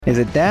Is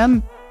it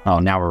them? Oh,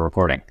 now we're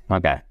recording.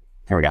 Okay,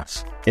 here we go.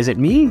 Is it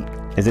me?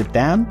 Is it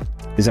them?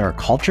 Is it our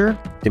culture?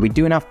 Did we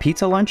do enough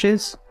pizza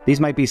lunches? These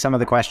might be some of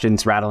the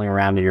questions rattling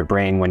around in your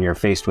brain when you're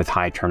faced with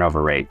high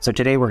turnover rate. So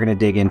today we're going to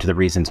dig into the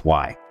reasons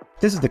why.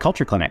 This is the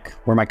Culture Clinic,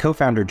 where my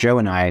co-founder Joe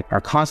and I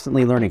are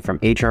constantly learning from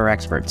HR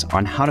experts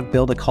on how to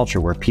build a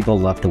culture where people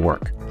love to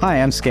work.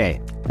 Hi, I'm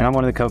Skay, and I'm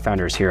one of the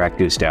co-founders here at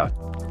Gusto.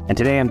 And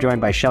today I'm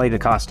joined by Shelly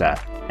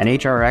DaCosta, an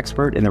HR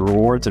expert in the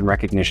rewards and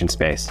recognition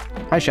space.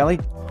 Hi, Shelly.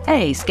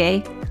 Hey,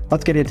 Skay.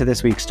 Let's get into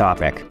this week's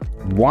topic.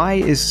 Why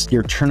is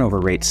your turnover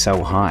rate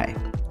so high?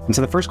 And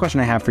so the first question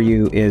I have for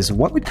you is,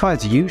 what would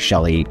cause you,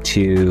 Shelly,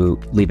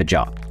 to leave a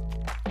job?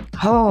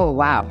 Oh,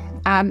 wow.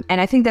 And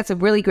I think that's a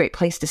really great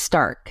place to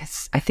start,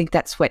 because I think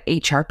that's what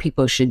HR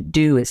people should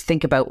do, is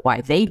think about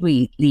why they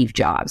leave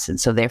jobs.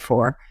 And so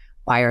therefore,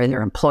 why are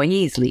their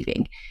employees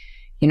leaving?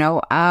 You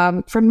know,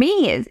 for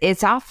me,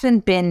 it's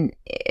often been,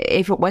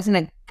 if I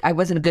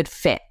wasn't a good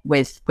fit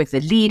with the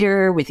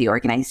leader, with the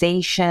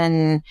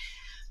organization,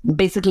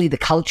 basically the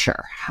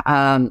culture.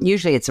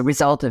 Usually it's a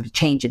result of a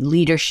change in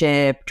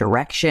leadership,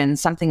 direction,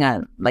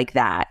 something like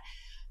that.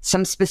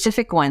 Some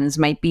specific ones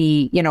might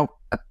be, you know,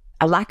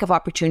 a lack of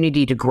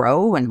opportunity to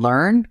grow and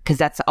learn, because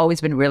that's always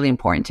been really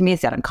important to me,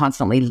 is that I'm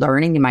constantly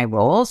learning in my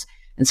roles.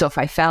 And so if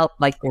I felt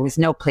like there was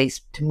no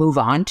place to move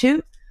on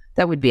to,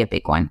 that would be a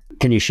big one.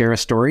 Can you share a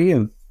story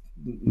of,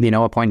 you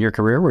know, a point in your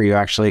career where you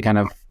actually kind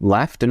of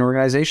left an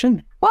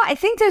organization? Well, I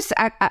think there's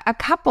a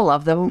couple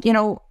of them. You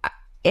know,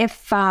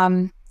 if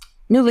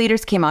new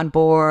leaders came on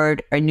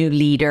board, a new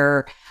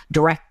leader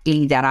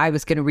directly that I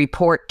was going to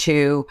report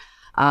to,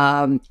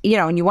 you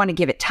know, and you want to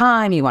give it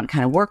time, you want to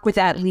kind of work with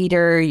that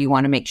leader, you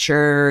want to make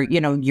sure,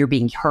 you know, you're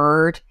being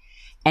heard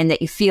and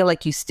that you feel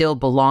like you still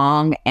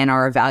belong and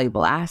are a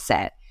valuable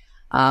asset.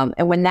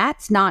 And when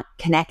that's not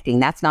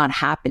connecting, that's not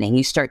happening,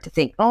 you start to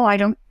think, oh, I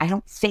don't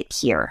fit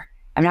here.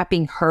 I'm not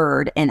being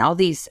heard. And all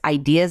these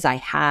ideas I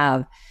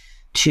have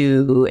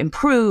to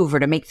improve or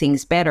to make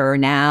things better are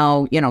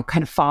now, you know,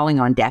 kind of falling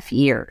on deaf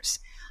ears.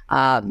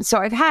 So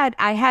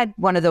I had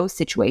one of those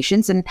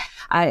situations, and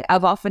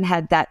I've often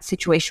had that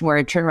situation where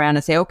I turn around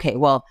and say, okay,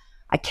 well,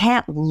 I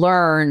can't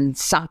learn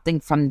something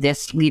from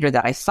this leader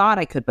that I thought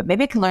I could, but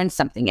maybe I can learn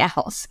something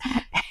else.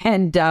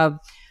 And,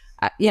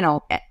 you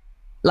know,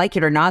 like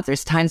it or not,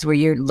 there's times where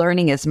you're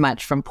learning as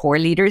much from poor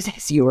leaders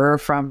as you were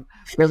from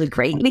really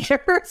great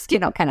leaders, you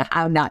know, kind of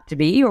how not to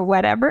be or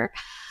whatever.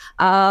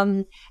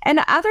 And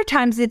other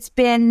times it's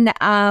been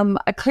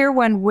a clear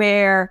one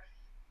where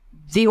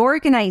the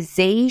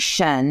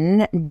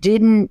organization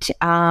didn't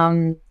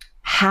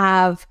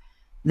have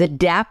the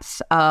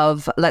depth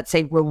of, let's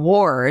say,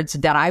 rewards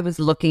that I was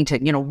looking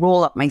to, you know,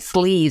 roll up my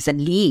sleeves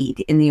and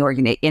lead in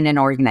an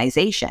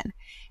organization.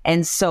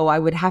 And so I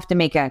would have to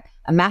make a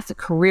massive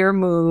career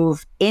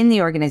move in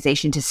the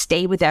organization to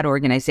stay with that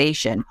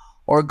organization,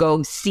 or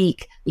go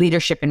seek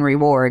leadership and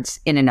rewards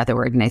in another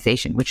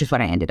organization, which is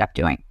what I ended up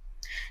doing.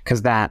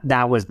 Because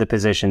that was the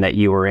position that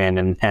you were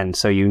in. And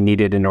so you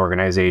needed an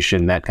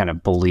organization that kind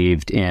of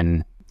believed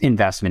in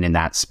investment in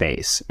that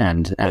space.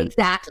 And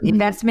exactly,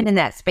 investment in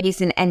that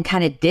space and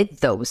kind of did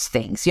those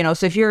things. You know,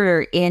 so if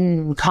you're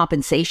in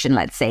compensation,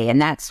 let's say, and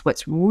that's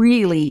what's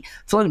really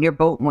floating your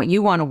boat and what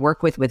you want to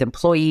work with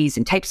employees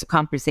and types of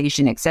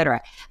compensation, et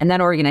cetera, and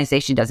that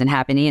organization doesn't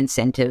have any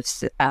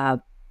incentives,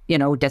 you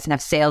know, doesn't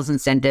have sales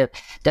incentive,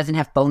 doesn't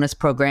have bonus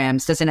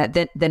programs,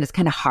 then it's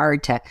kind of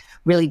hard to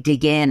really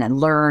dig in and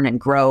learn and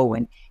grow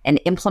and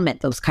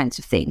implement those kinds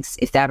of things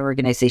if that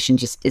organization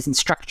just isn't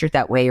structured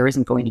that way or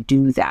isn't going to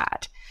do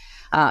that.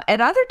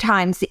 At other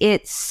times,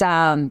 it's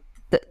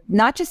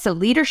not just a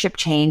leadership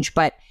change,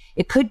 but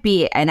it could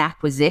be an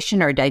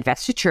acquisition or a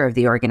divestiture of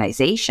the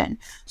organization.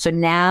 So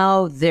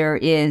now there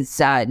is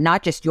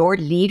not just your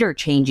leader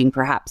changing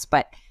perhaps,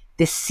 but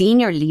the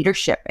senior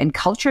leadership and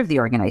culture of the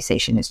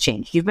organization has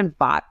changed. You've been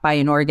bought by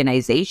an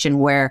organization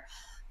where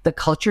the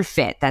culture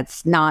fit,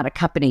 that's not a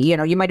company, you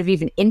know, you might have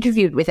even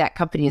interviewed with that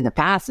company in the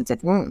past and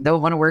said, don't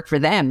want to work for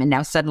them. And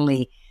now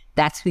suddenly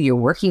that's who you're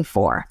working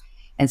for.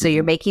 And so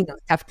you're making those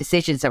tough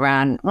decisions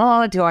around,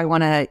 oh, do I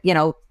want to, you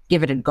know,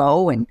 give it a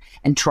go and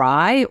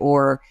try?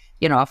 Or,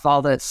 you know, if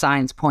all the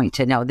signs point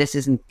to, no, this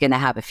isn't going to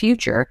have a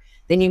future,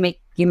 then you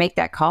make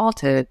that call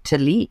to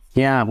leave.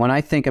 Yeah. When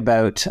I think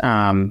about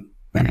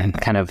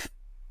kind of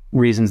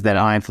reasons that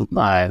I've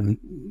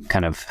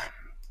kind of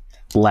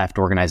left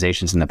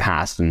organizations in the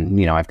past, and,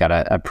 you know, I've got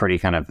a pretty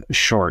kind of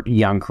short,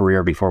 young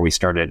career before we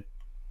started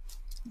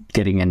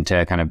getting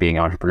into kind of being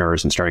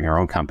entrepreneurs and starting our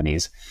own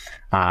companies.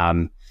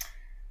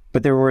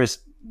 But there was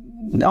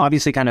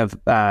obviously kind of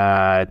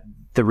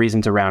the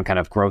reasons around kind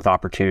of growth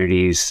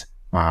opportunities.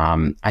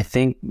 I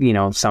think, you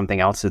know, something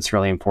else that's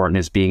really important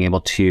is being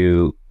able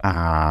to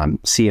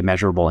see a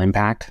measurable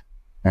impact.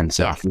 And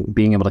so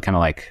being able to kind of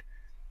like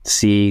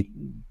see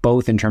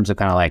both in terms of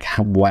kind of like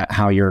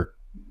how you're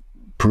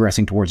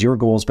progressing towards your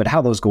goals, but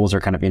how those goals are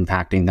kind of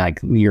impacting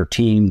like your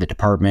team, the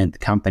department, the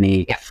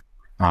company.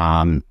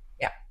 Yeah.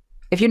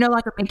 If you're no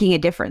longer making a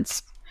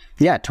difference.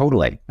 Yeah,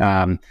 totally.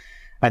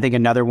 I think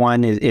another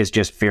one is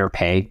just fair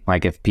pay.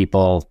 Like if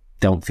people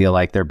don't feel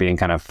like they're being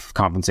kind of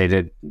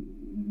compensated.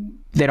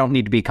 They don't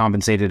need to be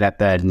compensated at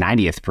the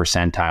 90th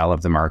percentile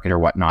of the market or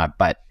whatnot.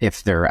 But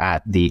if they're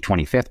at the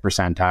 25th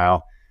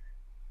percentile,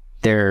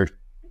 they're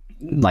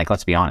like,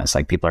 let's be honest,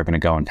 like people are going to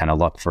go and kind of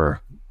look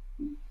for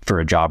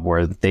a job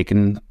where they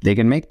can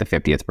make the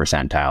 50th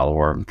percentile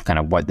or kind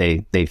of what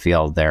they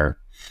feel they're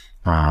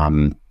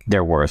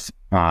worth.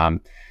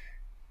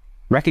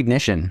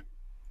 Recognition,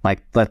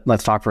 like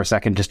let's talk for a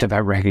second just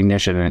about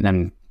recognition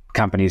and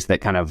companies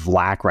that kind of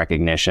lack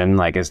recognition.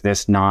 Like, is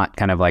this not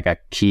kind of like a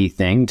key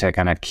thing to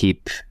kind of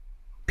keep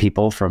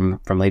people from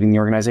leaving the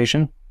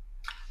organization?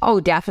 Oh,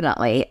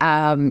 definitely.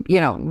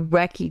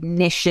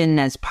 Recognition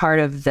as part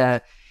of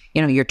the,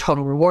 your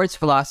total rewards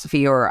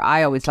philosophy, or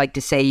I always like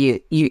to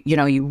say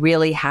you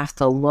really have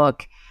to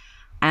look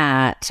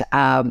at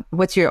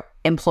what's your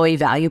employee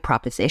value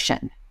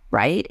proposition,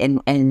 right?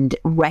 And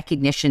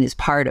recognition is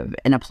part of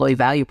an employee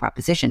value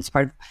proposition. It's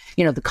part of,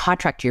 the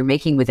contract you're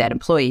making with that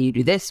employee. You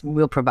do this,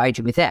 we'll provide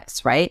you with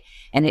this, right?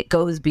 And it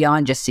goes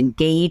beyond just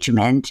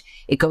engagement.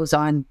 It goes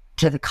on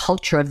to the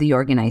culture of the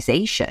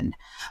organization,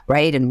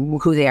 right? And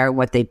who they are,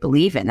 what they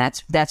believe in.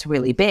 That's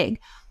really big.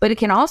 But it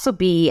can also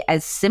be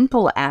as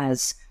simple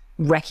as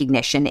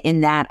recognition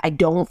in that I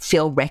don't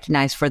feel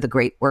recognized for the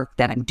great work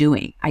that I'm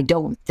doing. I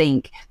don't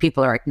think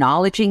people are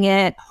acknowledging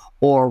it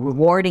or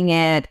rewarding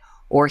it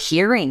or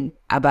hearing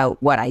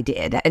about what I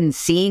did and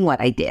seeing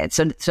what I did.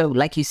 So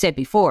like you said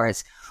before,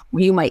 is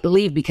you might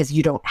leave because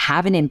you don't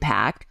have an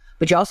impact,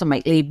 but you also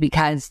might leave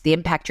because the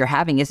impact you're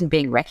having isn't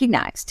being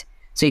recognized.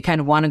 So you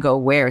kind of want to go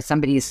where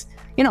somebody's,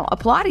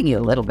 applauding you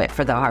a little bit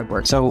for the hard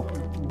work. So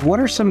what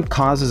are some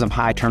causes of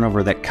high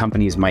turnover that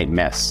companies might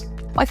miss?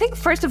 Well, I think,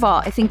 first of all,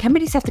 I think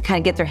companies have to kind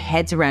of get their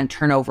heads around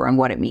turnover and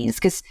what it means,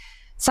 because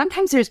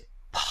sometimes there's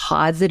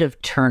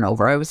positive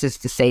turnover. I was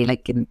just to say,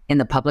 like in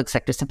the public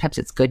sector, sometimes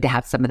it's good to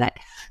have some of that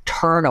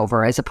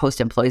turnover as opposed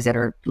to employees that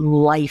are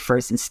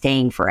lifers and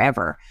staying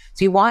forever.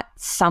 So you want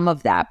some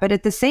of that. But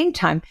at the same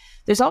time,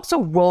 there's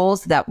also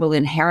roles that will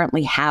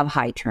inherently have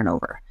high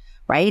turnover,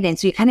 right? And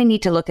so you kind of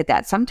need to look at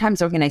that.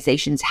 Sometimes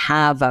organizations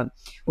have what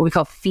we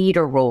call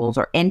feeder roles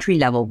or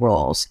entry-level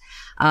roles,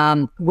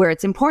 where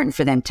it's important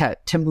for them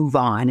to move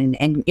on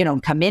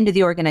and come into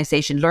the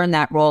organization, learn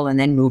that role, and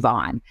then move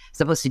on,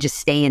 as opposed to just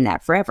stay in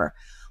that forever.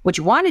 What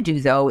you want to do,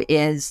 though,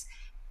 is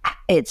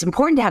it's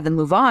important to have them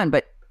move on,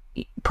 but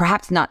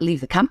perhaps not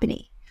leave the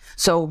company.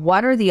 So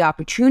what are the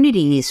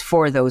opportunities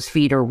for those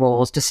feeder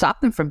roles to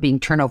stop them from being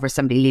turnover,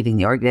 somebody leaving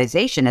the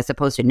organization, as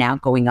opposed to now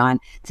going on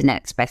to the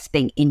next best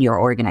thing in your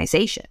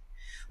organization?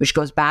 Which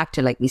goes back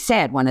to, like we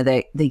said, one of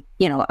the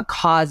a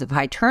cause of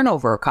high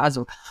turnover, a cause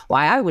of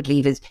why I would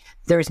leave is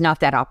there's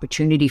not that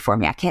opportunity for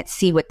me. I can't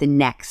see what the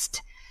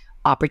next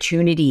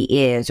opportunity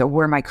is or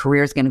where my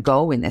career is going to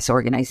go in this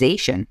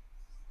organization.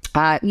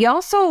 You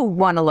also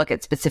want to look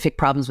at specific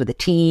problems with a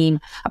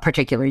team, a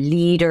particular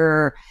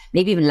leader,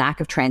 maybe even lack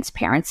of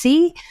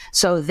transparency.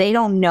 So they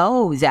don't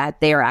know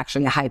that they are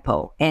actually a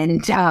hypo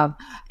and are,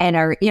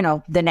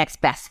 the next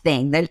best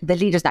thing. The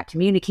leader's not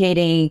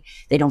communicating.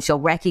 They don't feel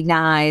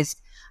recognized.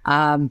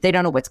 They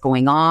don't know what's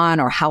going on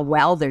or how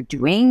well they're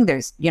doing.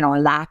 There's, a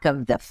lack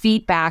of the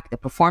feedback, the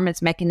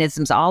performance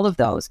mechanisms, all of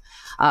those,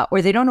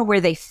 or they don't know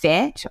where they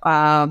fit,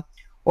 or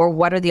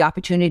what are the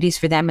opportunities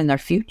for them in their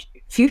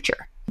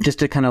future. Just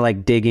to kind of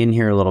like dig in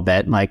here a little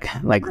bit, like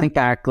think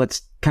back,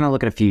 let's kind of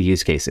look at a few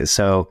use cases.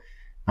 So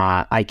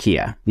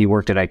IKEA, you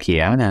worked at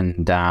IKEA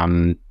and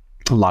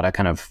a lot of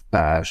kind of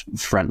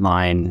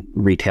frontline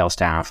retail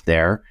staff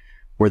there.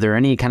 Were there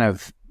any kind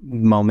of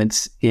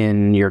moments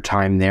in your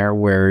time there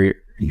where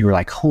you were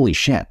like, holy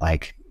shit,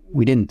 like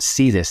we didn't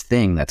see this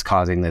thing that's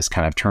causing this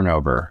kind of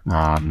turnover,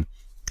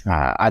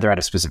 either at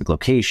a specific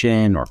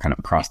location or kind of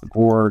across the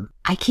board?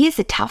 IKEA is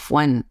a tough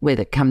one when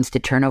it comes to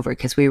turnover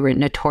because we were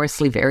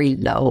notoriously very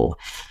low.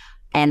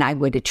 And I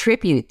would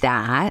attribute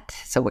that,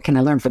 so what can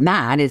I learn from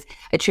that is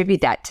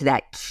attribute that to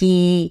that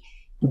key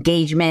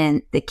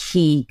engagement, the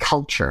key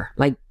culture.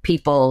 Like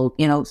people,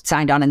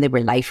 signed on and they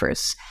were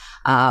lifers.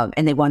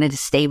 And they wanted to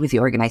stay with the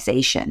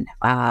organization.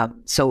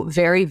 So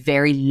very,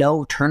 very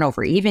low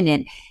turnover, even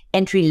in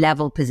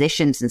entry-level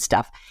positions and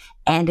stuff.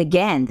 And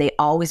again, they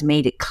always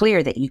made it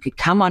clear that you could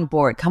come on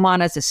board, come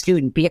on as a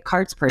student, be a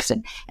carts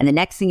person. And the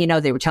next thing you know,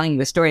 they were telling you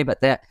a story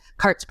about the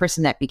carts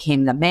person that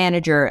became the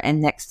manager.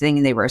 And next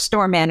thing they were a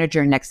store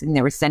manager. And next thing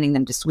they were sending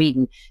them to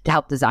Sweden to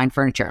help design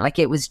furniture. Like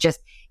it was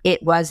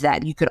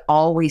that you could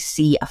always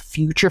see a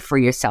future for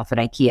yourself at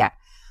IKEA.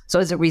 So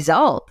as a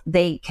result,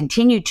 they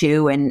continued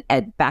to, and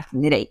back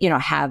in the day,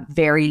 have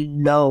very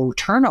low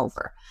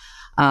turnover.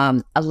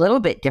 A little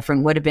bit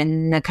different would have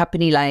been a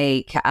company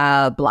like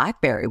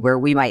BlackBerry, where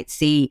we might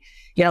see,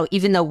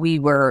 even though we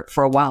were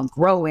for a while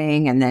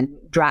growing and then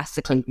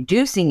drastically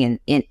reducing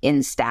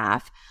in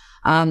staff,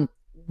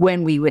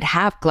 when we would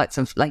have gluts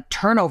of like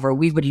turnover,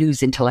 we would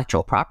lose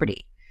intellectual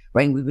property,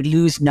 right? We would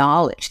lose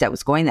knowledge that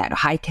was going that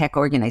high-tech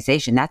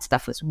organization. That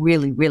stuff was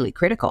really, really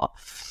critical.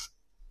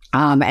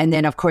 And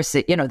then, of course,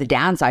 the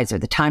downsides are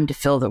the time to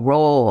fill the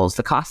roles,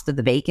 the cost of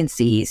the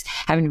vacancies,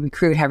 having to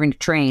recruit, having to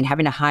train,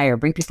 having to hire,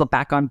 bring people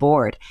back on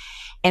board.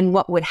 And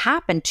what would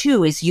happen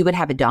too is you would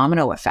have a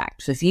domino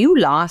effect. So if you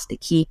lost a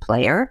key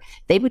player,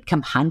 they would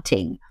come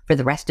hunting for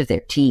the rest of their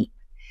team.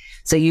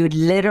 So you would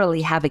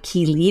literally have a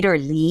key leader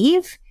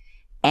leave,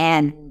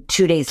 and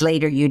 2 days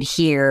later, you'd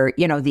hear,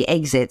 the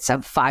exits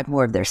of 5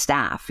 more of their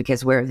staff,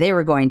 because where they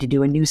were going to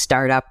do a new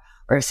startup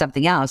or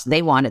something else,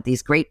 they wanted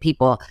these great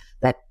people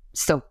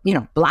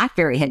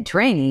BlackBerry had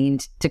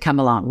trained to come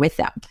along with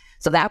them.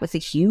 So that was a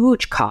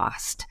huge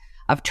cost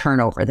of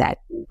turnover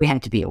that we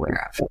had to be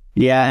aware of.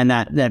 Yeah, and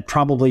that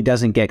probably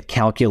doesn't get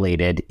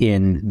calculated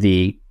in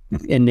the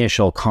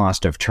initial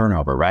cost of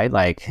turnover, right?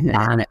 Like,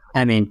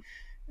 I mean,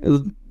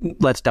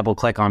 let's double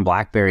click on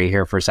BlackBerry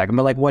here for a second,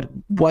 but like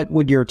what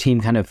would your team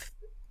kind of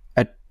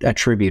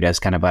attribute as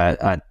kind of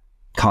a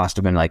cost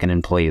of an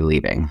employee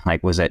leaving?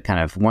 Like, was it kind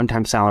of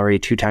 1-time salary,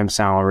 2-time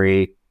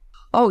salary?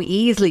 Oh,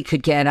 easily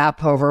could get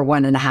up over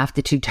 1.5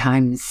 to 2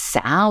 times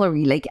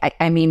salary. Like,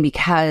 I mean,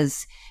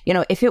 because,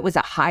 if it was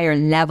a higher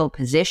level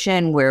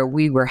position where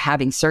we were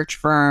having search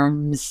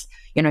firms,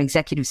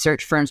 executive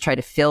search firms try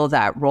to fill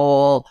that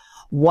role,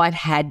 what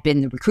had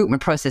been the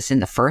recruitment process in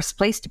the first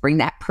place to bring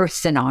that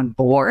person on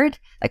board?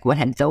 Like, what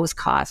had those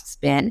costs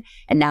been?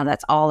 And now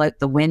that's all out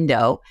the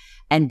window.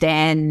 And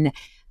then,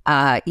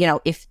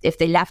 if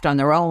they left on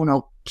their own,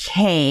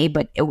 okay,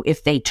 but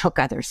if they took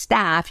other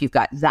staff, you've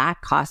got that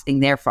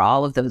costing there for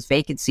all of those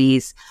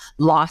vacancies,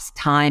 lost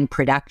time,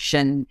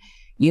 production,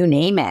 you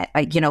name it.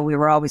 We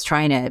were always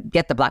trying to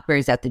get the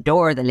BlackBerrys out the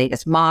door, the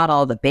latest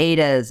model, the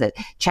betas,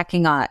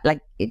 checking on,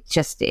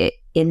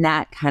 in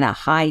that kind of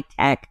high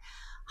tech,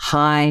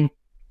 high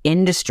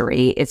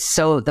industry, it's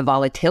so the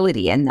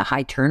volatility and the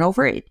high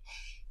turnover, it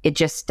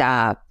just,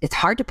 it's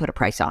hard to put a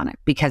price on it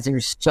because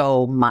there's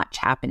so much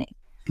happening.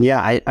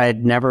 Yeah,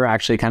 I'd never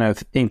actually kind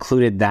of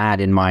included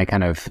that in my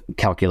kind of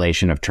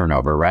calculation of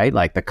turnover, right?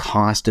 Like the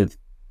cost of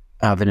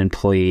an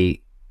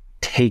employee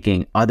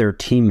taking other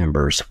team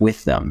members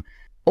with them.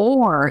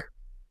 Or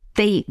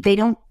they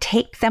don't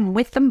take them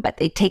with them, but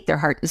they take their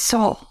heart and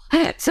soul.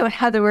 So in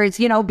other words,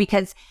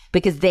 because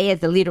they as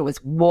the leader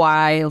was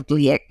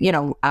wildly,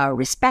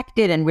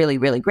 respected and really,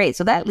 really great.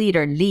 So that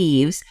leader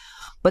leaves,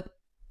 but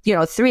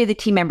 3 of the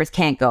team members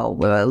can't go.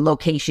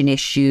 Location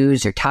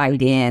issues are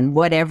tied in,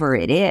 whatever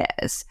it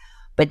is.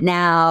 But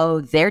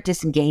now they're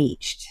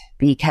disengaged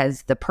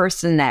because the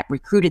person that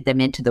recruited them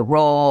into the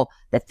role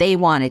that they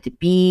wanted to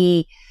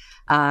be,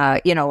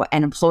 an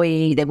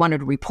employee, they wanted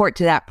to report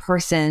to that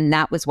person.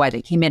 That was why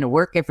they came into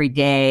work every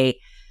day.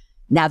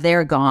 Now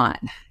they're gone.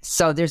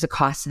 So there's a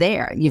cost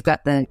there. You've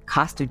got the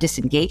cost of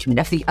disengagement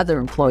of the other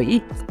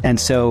employee. And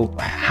so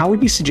how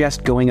would you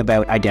suggest going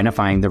about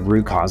identifying the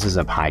root causes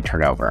of high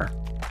turnover?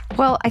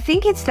 Well, I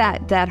think it's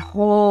that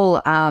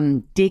whole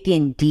dig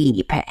in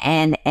deep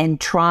and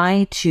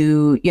try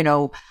to,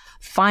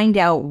 find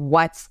out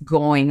what's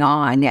going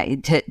on,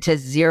 to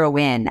zero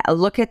in.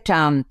 Look at,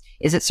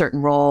 is it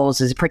certain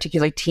roles, is it a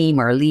particular team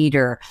or a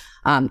leader,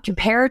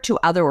 compare to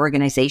other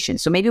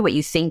organizations. So maybe what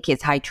you think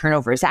is high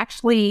turnover is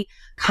actually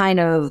kind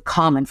of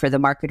common for the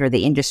market or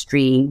the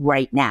industry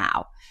right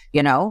now.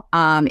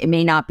 It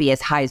may not be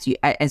as high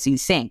as you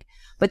think.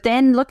 But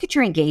then look at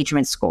your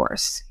engagement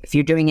scores. If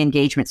you're doing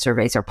engagement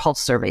surveys or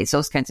pulse surveys,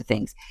 those kinds of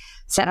things,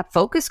 set up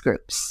focus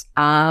groups,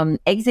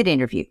 exit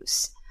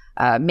interviews,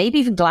 maybe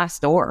even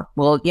Glassdoor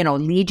will,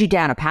 lead you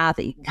down a path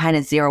that you can kind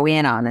of zero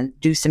in on and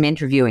do some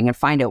interviewing and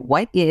find out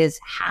what is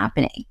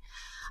happening.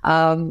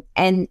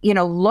 And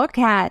look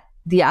at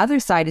the other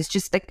side is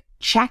just like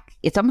check.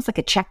 It's almost like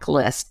a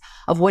checklist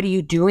of what are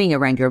you doing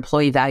around your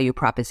employee value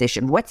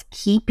proposition? What's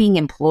keeping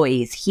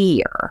employees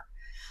here?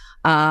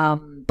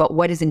 But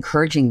what is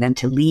encouraging them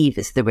to leave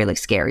is the really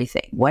scary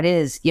thing. What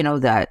is,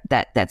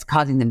 that's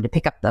causing them to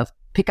pick up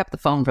the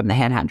phone from the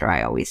headhunter,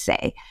 I always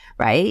say,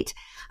 right?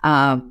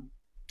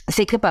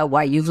 Think about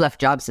why you've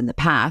left jobs in the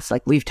past,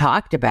 like we've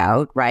talked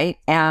about, right?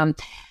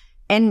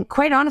 And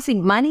quite honestly,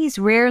 money's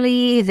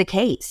rarely the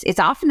case. It's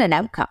often an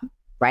outcome,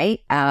 right?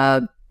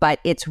 But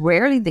it's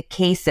rarely the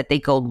case that they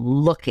go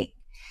looking.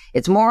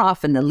 It's more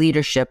often the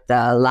leadership,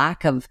 the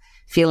lack of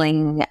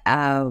feeling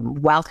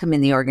welcome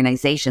in the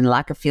organization,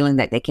 lack of feeling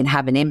that they can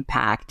have an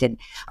impact and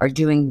are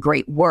doing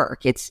great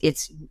work.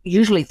 It's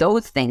usually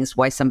those things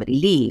why somebody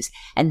leaves.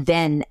 And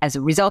then as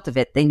a result of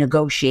it, they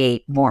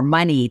negotiate more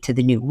money to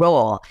the new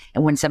role.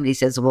 And when somebody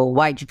says, well,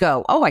 why'd you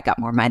go? Oh, I got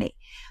more money.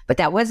 But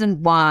that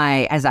wasn't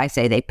why, as I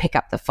say, they pick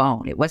up the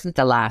phone. It wasn't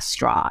the last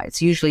straw.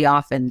 It's usually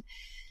often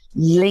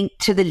linked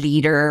to the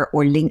leader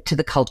or linked to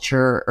the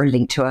culture or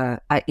linked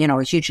to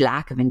a huge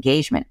lack of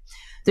engagement.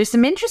 There's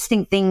some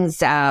interesting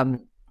things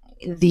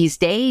these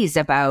days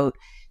about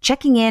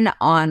checking in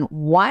on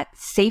what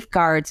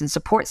safeguards and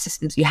support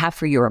systems you have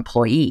for your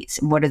employees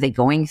and what are they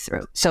going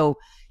through. So,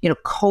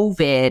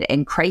 COVID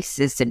and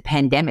crisis and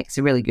pandemics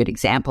are a really good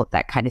example of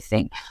that kind of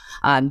thing.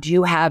 Do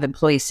you have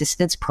employee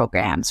assistance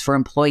programs for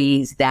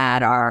employees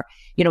that are,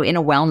 in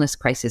a wellness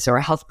crisis or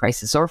a health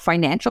crisis or a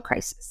financial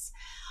crisis?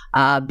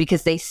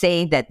 Because they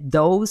say that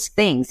those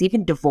things,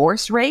 even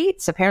divorce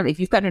rates, apparently if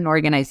you've got an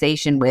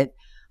organization with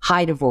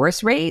high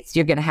divorce rates,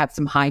 you're going to have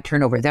some high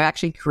turnover. They've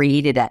actually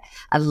created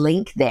a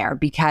link there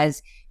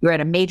because you're at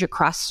a major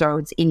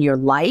crossroads in your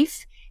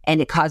life, and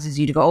it causes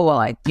you to go, oh, well,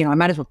 I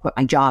might as well quit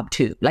my job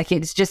too. Like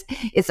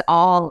it's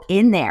all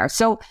in there.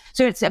 So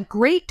it's a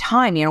great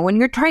time, when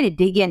you're trying to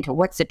dig into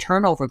what's the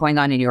turnover going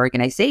on in your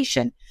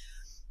organization,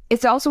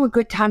 it's also a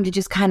good time to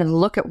just kind of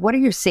look at what are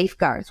your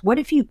safeguards? What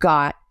have you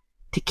got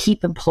to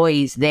keep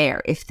employees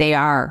there if they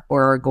are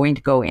or are going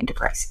to go into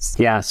crisis?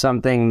 Yeah,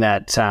 something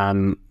that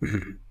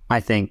I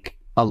think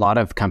a lot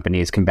of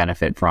companies can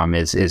benefit from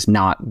is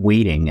not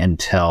waiting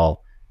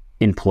until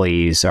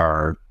employees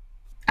are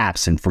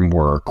absent from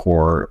work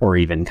or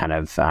even kind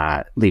of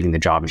leaving the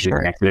job and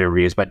doing exit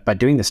interviews, but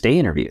doing the stay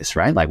interviews,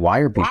 right? Like why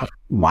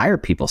are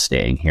people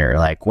staying here?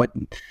 Like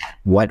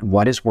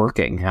what is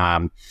working?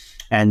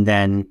 And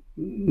then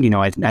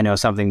I know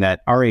something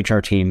that our HR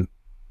team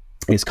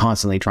is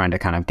constantly trying to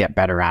kind of get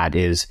better at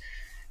is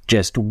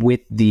just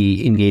with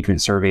the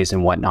engagement surveys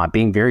and whatnot,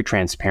 being very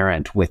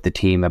transparent with the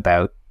team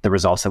about the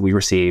results that we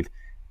receive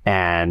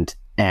and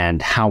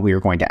how we are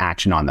going to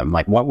action on them,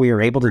 like what we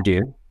are able to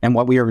do and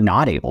what we are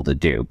not able to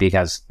do,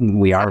 because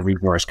we are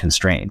resource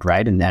constrained,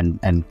 right?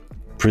 And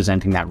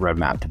presenting that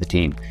roadmap to the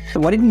team.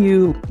 What have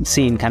you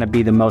seen kind of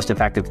be the most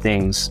effective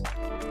things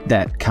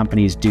that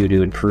companies do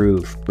to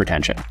improve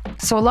retention?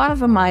 So a lot of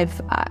them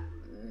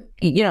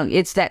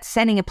it's that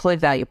setting employee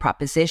value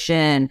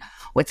proposition,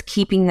 what's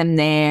keeping them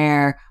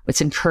there, what's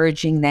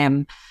encouraging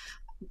them.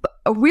 But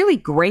a really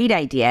great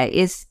idea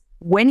is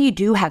when you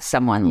do have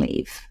someone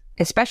leave,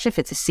 especially if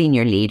it's a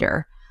senior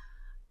leader,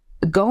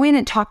 go in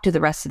and talk to the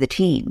rest of the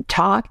team,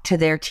 talk to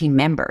their team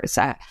members.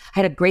 I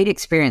had a great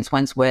experience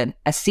once when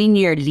a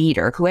senior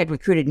leader who had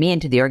recruited me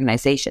into the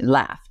organization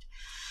left.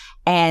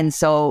 And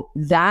so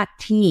that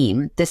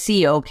team, the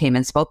CEO came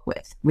and spoke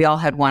with. We all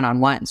had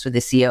one-on-ones with the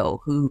CEO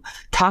who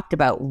talked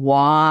about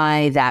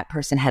why that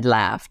person had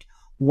left,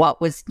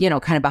 what was,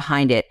 kind of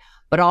behind it,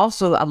 but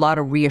also a lot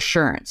of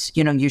reassurance.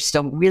 You're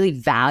still really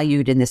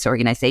valued in this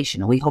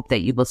organization. And we hope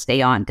that you will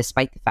stay on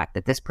despite the fact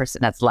that this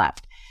person has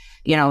left.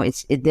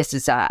 This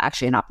is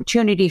actually an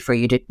opportunity for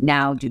you to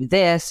now do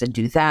this and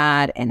do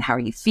that. And how are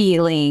you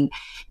feeling?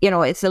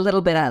 It's a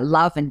little bit of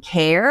love and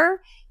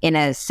care in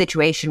a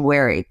situation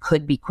where it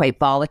could be quite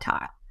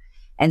volatile.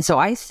 And so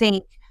I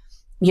think,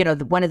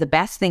 one of the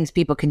best things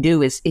people can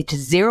do is to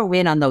zero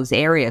in on those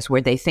areas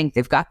where they think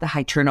they've got the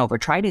high turnover,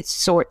 try to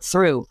sort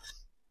through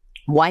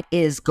what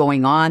is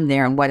going on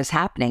there and what is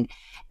happening.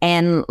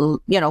 And,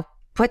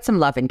 put some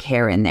love and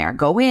care in there.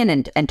 Go in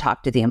and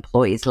talk to the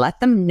employees. Let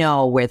them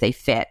know where they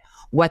fit,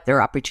 what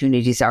their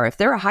opportunities are. If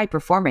they're a high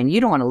performer and you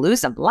don't want to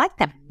lose them, let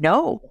them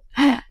know,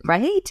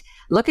 right?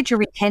 Look at your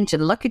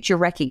retention, look at your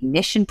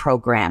recognition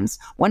programs.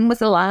 When was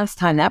the last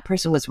time that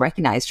person was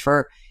recognized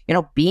for,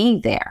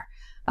 being there?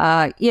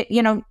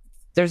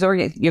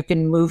 You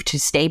can move to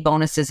stay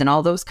bonuses and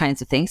all those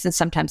kinds of things. And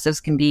sometimes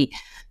those can be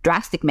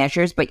drastic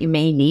measures, but you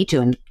may need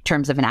to in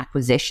terms of an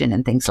acquisition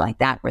and things like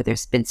that, where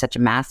there's been such a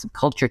massive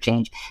culture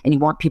change and you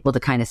want people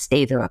to kind of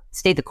stay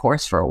the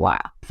course for a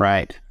while.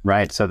 Right.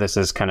 So this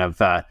is kind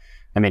of,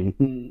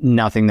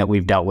 nothing that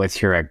we've dealt with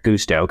here at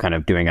Gusto, kind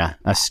of doing a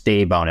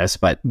stay bonus,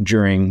 but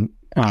during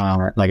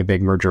like a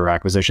big merger or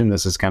acquisition,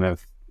 this is kind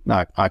of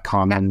a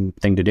common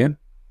thing to do.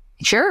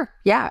 Sure.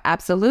 Yeah,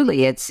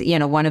 absolutely. It's,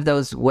 one of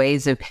those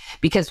ways of,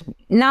 because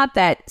not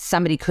that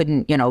somebody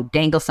couldn't,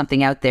 dangle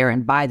something out there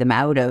and buy them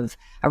out of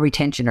a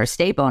retention or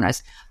stay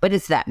bonus, but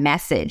it's that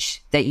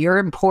message that you're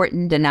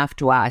important enough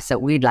to us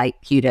that we'd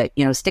like you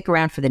to, stick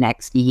around for the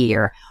next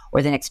year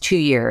or the next 2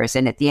 years.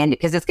 And at the end,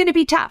 because it's going to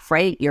be tough,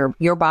 right?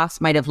 Your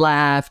boss might have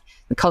left,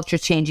 the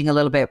culture's changing a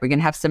little bit. We're going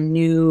to have some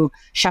new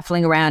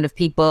shuffling around of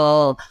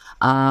people.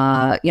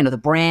 The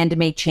brand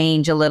may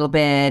change a little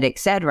bit, et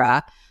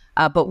cetera.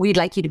 But we'd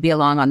like you to be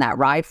along on that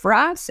ride for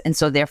us. And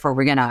so therefore,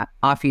 we're going to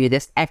offer you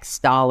this X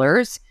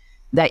dollars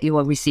that you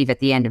will receive at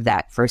the end of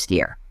that first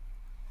year.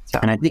 So,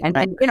 and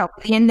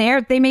in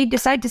there, they may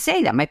decide to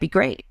say that might be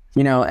great.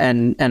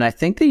 And I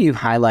think that you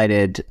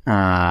highlighted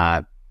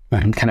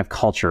kind of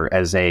culture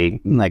as a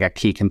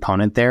key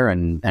component there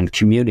and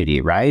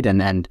community, right?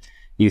 And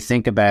you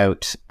think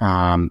about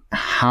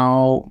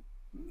how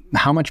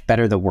much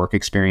better the work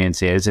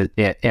experience is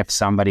if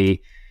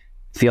somebody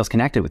feels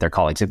connected with their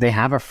colleagues, if they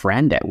have a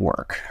friend at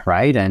work,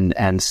 right?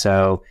 And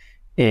so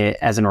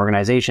as an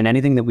organization,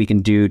 anything that we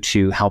can do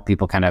to help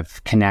people kind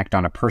of connect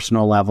on a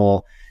personal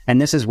level.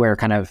 And this is where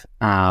kind of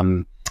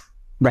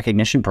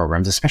recognition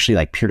programs, especially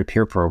like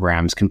peer-to-peer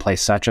programs, can play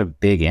such a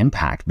big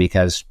impact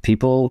because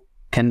people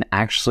can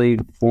actually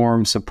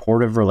form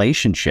supportive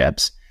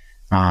relationships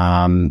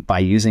by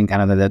using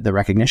kind of the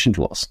recognition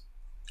tools.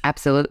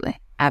 Absolutely.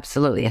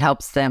 It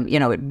helps them,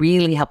 it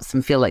really helps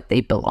them feel like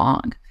they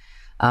belong.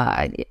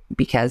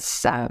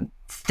 Because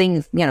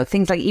things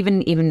like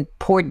even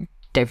poor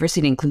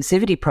diversity and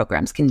inclusivity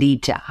programs can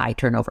lead to high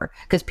turnover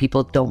because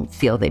people don't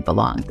feel they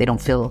belong. They don't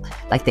feel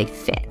like they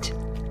fit.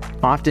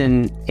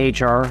 often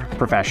HR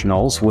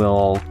professionals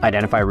will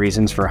identify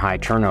reasons for high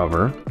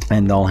turnover,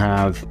 and they'll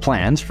have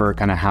plans for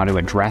kind of how to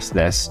address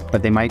this,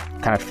 but they might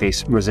kind of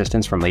face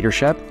resistance from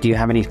leadership. Do you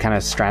have any kind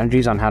of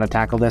strategies on how to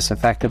tackle this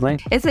effectively?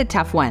 It's a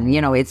tough one.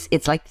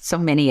 It's like so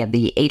many of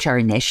the HR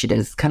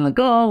initiatives kind of like,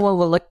 oh, well,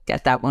 we'll look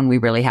at that when we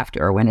really have to,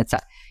 or when it's a,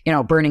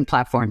 burning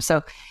platform.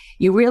 So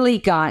you really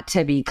got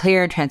to be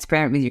clear and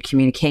transparent with your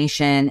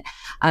communication.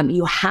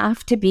 You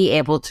have to be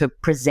able to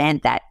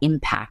present that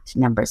impact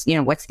numbers.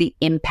 What's the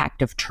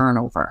impact of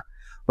turnover,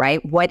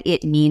 right? What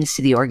it means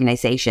to the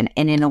organization,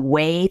 and in a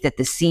way that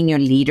the senior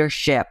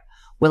leadership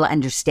will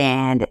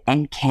understand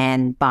and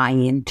can buy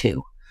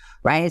into,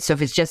 right? So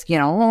if it's just,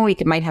 we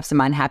might have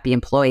some unhappy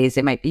employees,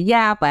 it might be,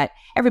 yeah, but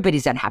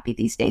everybody's unhappy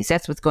these days.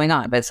 That's what's going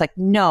on. But it's like,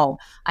 no,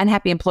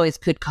 unhappy employees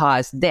could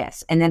cause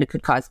this, and then it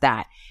could cause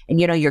that. And,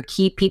 your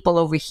key people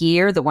over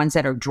here, the ones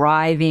that are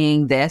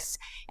driving this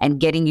and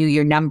getting you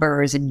your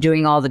numbers and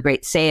doing all the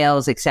great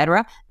sales, et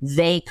cetera,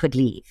 they could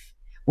leave.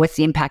 What's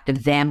the impact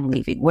of them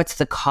leaving? What's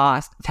the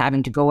cost of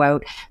having to go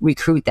out,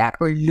 recruit that,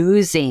 or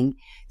losing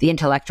the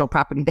intellectual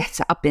property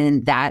that's up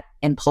in that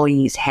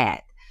employee's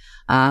head,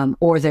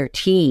 or their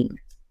team,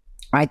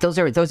 right? Those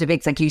are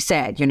big, like you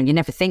said, you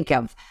never think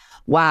of,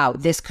 wow,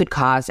 this could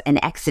cause an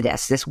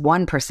exodus. This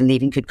one person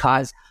leaving could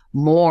cause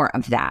more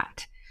of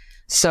that.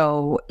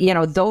 So,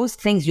 those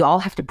things you all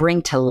have to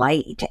bring to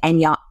light, and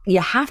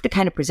you have to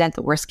kind of present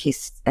the worst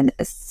case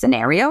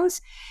scenarios.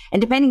 And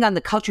depending on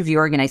the culture of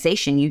your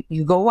organization,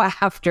 you go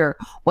after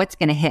what's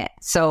going to hit.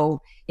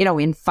 So,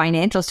 in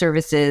financial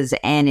services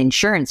and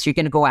insurance, you're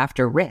going to go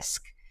after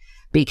risk,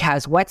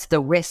 because what's the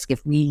risk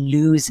if we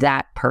lose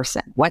that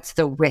person? What's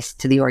the risk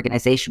to the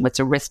organization? What's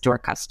the risk to our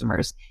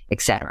customers,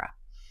 et cetera?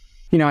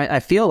 I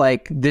feel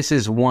like this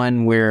is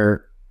one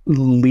where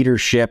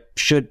leadership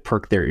should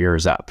perk their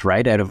ears up,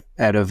 right?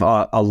 Out of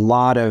a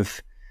lot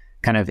of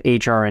kind of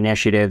HR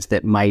initiatives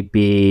that might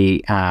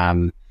be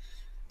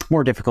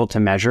more difficult to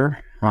measure.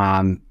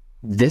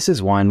 This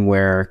is one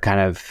where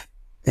kind of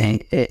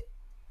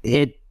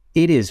it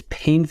is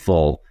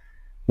painful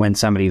when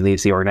somebody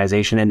leaves the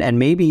organization, and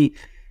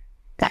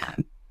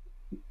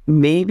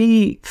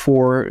maybe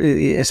for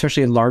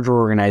especially in larger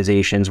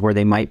organizations where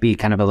they might be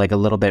kind of like a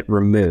little bit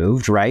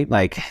removed, right?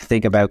 Like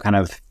think about kind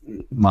of,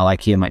 well,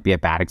 IKEA might be a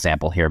bad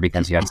example here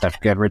because you have such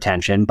good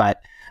retention,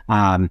 but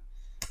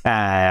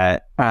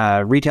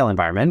retail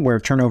environment where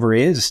turnover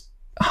is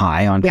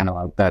high on kind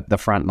of like the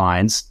front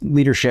lines,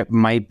 leadership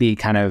might be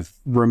kind of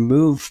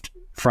removed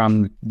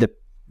from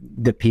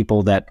the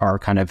people that are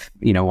kind of,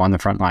 on the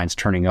front lines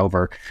turning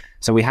over.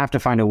 So we have to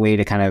find a way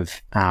to kind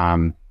of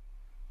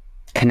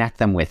connect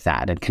them with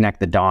that, and connect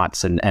the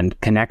dots,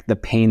 and connect the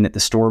pain that the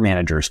store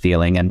manager is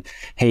feeling. And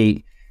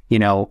hey,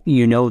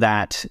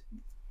 that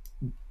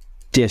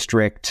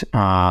district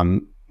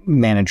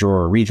manager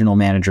or regional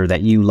manager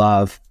that you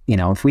love,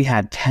 if we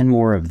had 10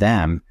 more of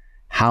them,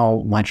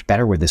 how much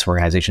better would this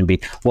organization be?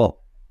 Well,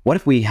 what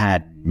if we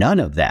had none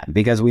of them?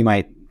 Because we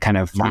might kind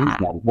of,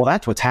 well,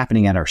 that's what's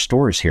happening at our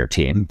stores here,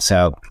 team.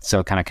 So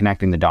kind of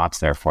connecting the dots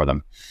there for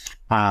them.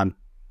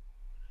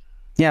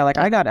 Like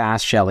I got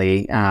asked,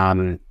 Shelley,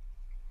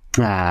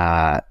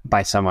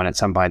 by someone at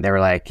some point. They were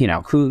like,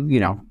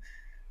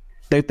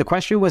 the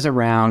question was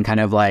around kind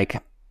of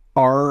like,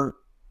 are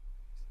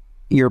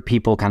your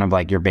people kind of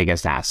like your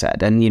biggest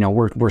asset? And,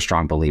 we're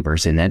strong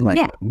believers in it.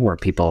 Like we're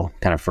people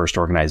kind of first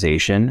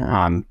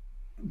organization.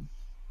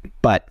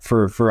 But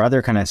for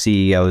other kind of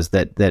CEOs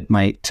that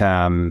might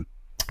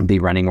be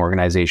running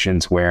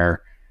organizations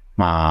where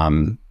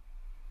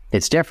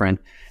it's different,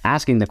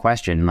 asking the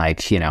question, like,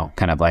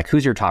 kind of like,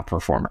 who's your top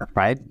performer,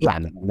 right? Yeah.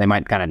 And they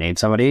might kind of name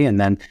somebody, and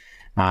then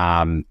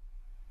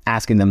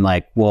asking them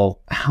like,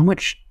 well, how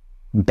much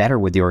better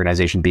would the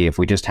organization be if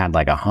we just had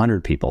like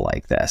 100 people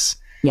like this?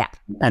 Yeah.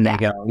 And they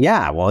go,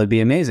 yeah, well, it'd be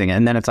amazing.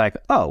 And then it's like,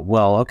 oh,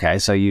 well, okay.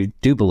 So you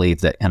do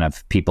believe that kind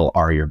of people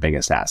are your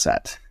biggest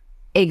asset.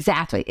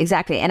 Exactly.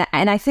 And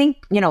I think,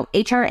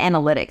 HR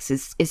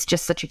analytics is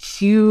just such a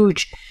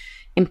huge,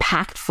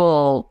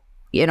 impactful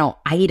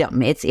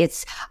item.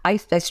 I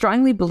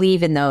strongly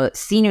believe in the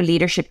senior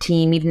leadership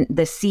team, even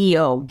the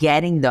CEO,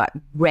 getting the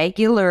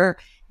regular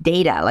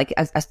data, like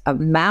a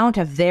amount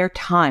of their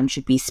time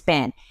should be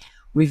spent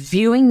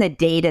reviewing the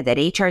data that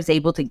HR is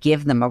able to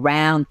give them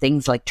around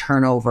things like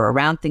turnover,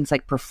 around things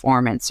like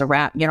performance,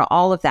 around,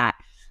 all of that.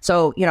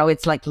 So,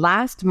 it's like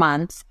last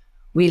month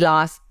we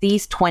lost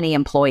these 20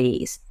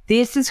 employees.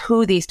 This is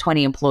who these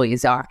 20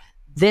 employees are.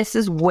 This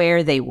is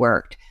where they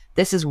worked.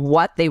 This is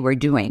what they were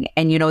doing.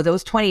 And,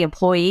 those 20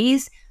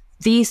 employees,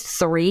 these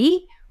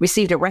 3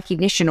 received a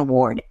recognition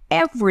award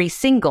every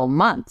single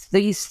month.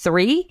 These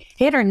 3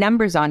 hit our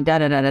numbers on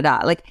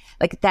da-da-da-da-da.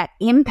 Like that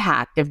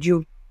impact of, do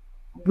you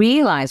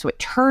realize what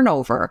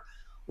turnover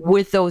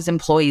with those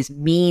employees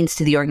means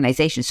to the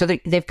organization? So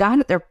they've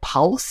got their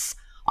pulse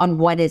on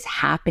what is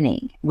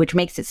happening, which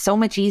makes it so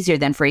much easier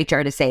than for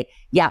HR to say,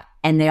 yeah,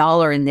 and they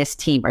all are in this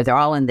team, or they're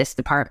all in this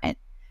department.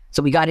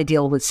 So we got to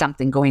deal with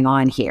something going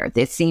on here.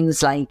 This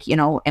seems like,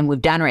 and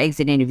we've done our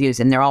exit interviews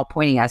and they're all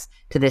pointing us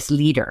to this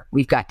leader.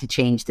 We've got to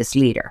change this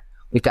leader.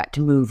 We've got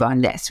to move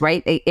on this,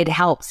 right? It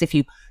helps if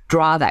you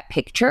draw that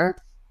picture,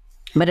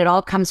 but it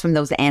all comes from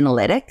those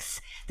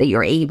analytics that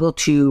you're able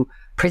to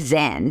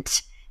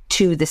present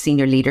to the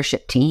senior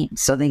leadership team.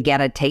 So they get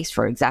a taste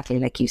for, exactly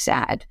like you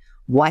said,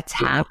 what's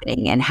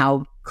happening and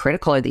how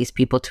critical are these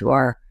people to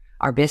our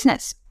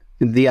business.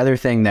 The other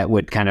thing that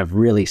would kind of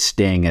really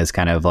sting as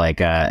kind of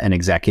like an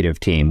executive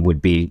team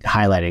would be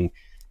highlighting,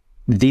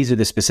 these are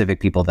the specific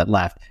people that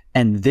left,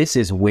 and this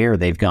is where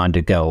they've gone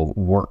to go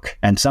work.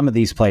 And some of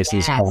these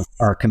places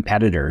are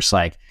competitors.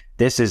 Like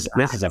this is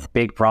a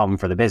big problem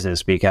for the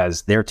business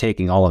because they're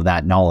taking all of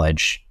that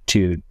knowledge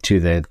to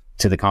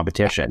the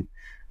competition.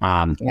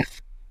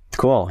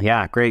 Cool.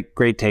 Yeah. Great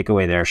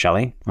takeaway there,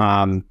 Shelley.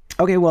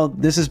 Okay. Well,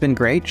 this has been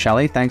great,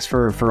 Shelley. Thanks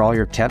for all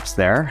your tips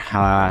there.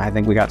 I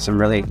think we got some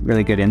really,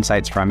 really good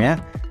insights from you.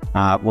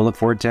 We'll look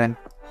forward to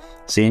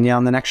seeing you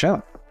on the next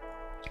show.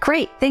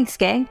 Great. Thanks,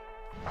 gang.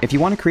 If you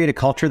want to create a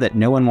culture that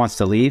no one wants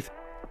to leave,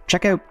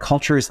 check out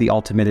Culture is the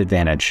Ultimate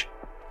Advantage.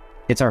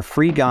 It's our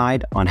free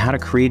guide on how to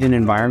create an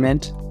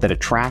environment that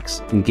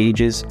attracts,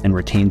 engages, and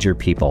retains your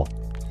people.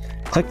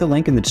 Click the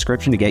link in the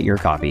description to get your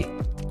copy.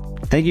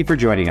 Thank you for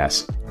joining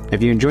us.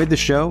 If you enjoyed the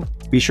show,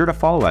 be sure to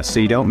follow us so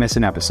you don't miss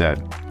an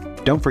episode.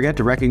 Don't forget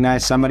to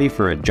recognize somebody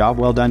for a job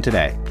well done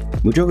today.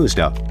 Mucho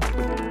gusto.